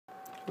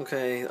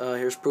Okay,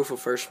 here's proof of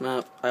first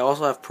map. I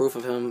also have proof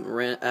of him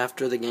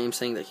after the game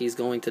saying that he's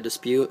going to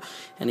dispute,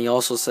 and he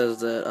also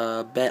says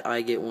that bet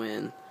I get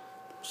win.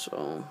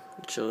 So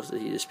it shows that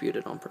he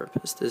disputed on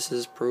purpose. This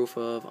is proof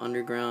of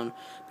Underground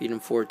beat him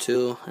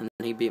 4-2, and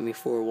then he beat me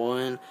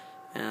 4-1,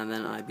 and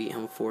then I beat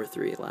him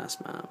 4-3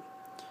 last map.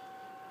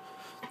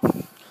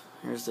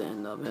 Here's the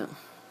end of it.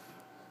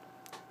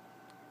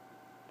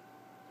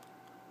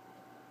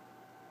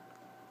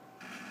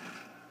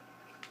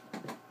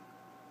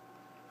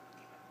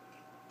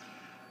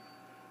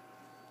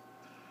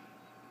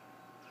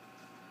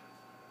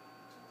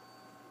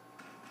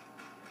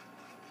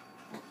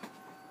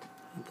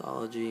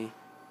 Anthology.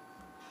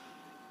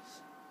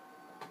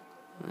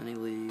 And then he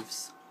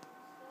leaves.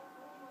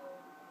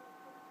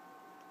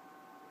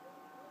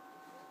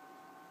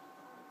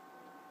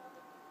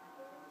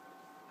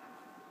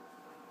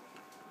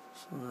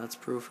 So that's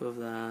proof of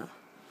that.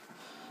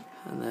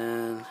 And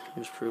then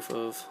here's proof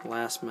of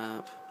last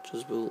map, which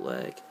is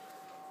bootleg.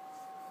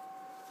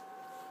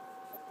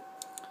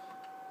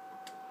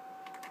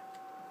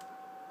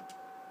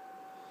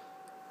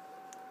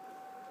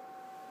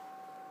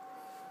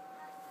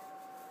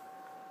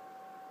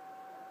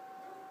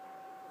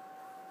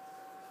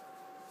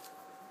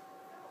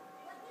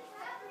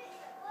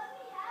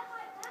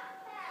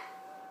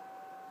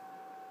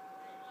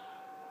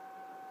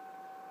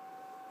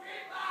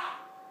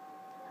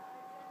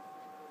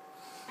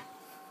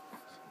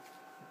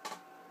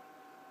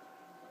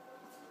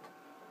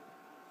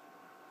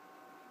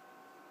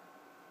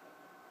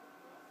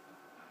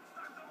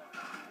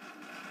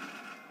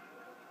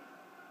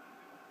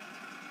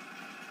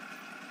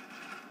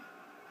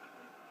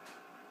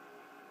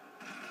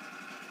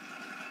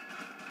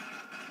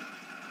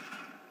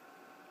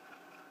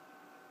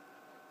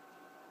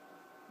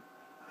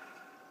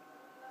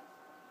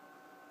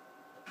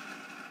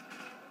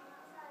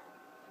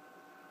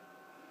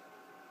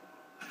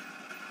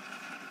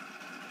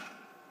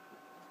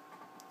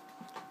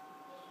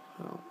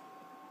 Oh.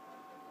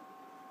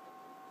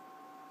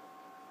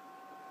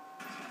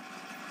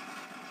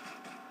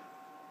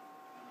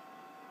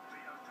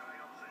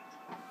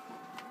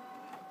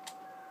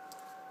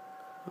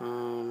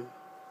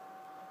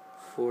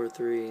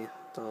 4-3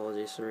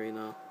 Anthology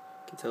Cerena. You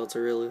can tell it's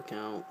a real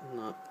account,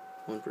 not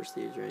one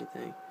prestige or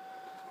anything.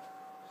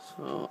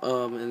 So,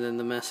 and then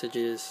the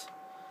messages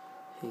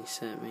he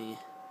sent me.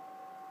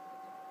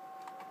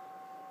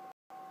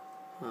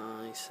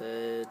 He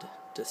said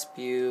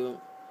dispute,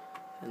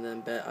 and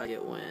then bet I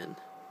get win.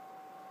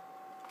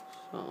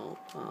 So,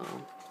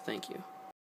 thank you.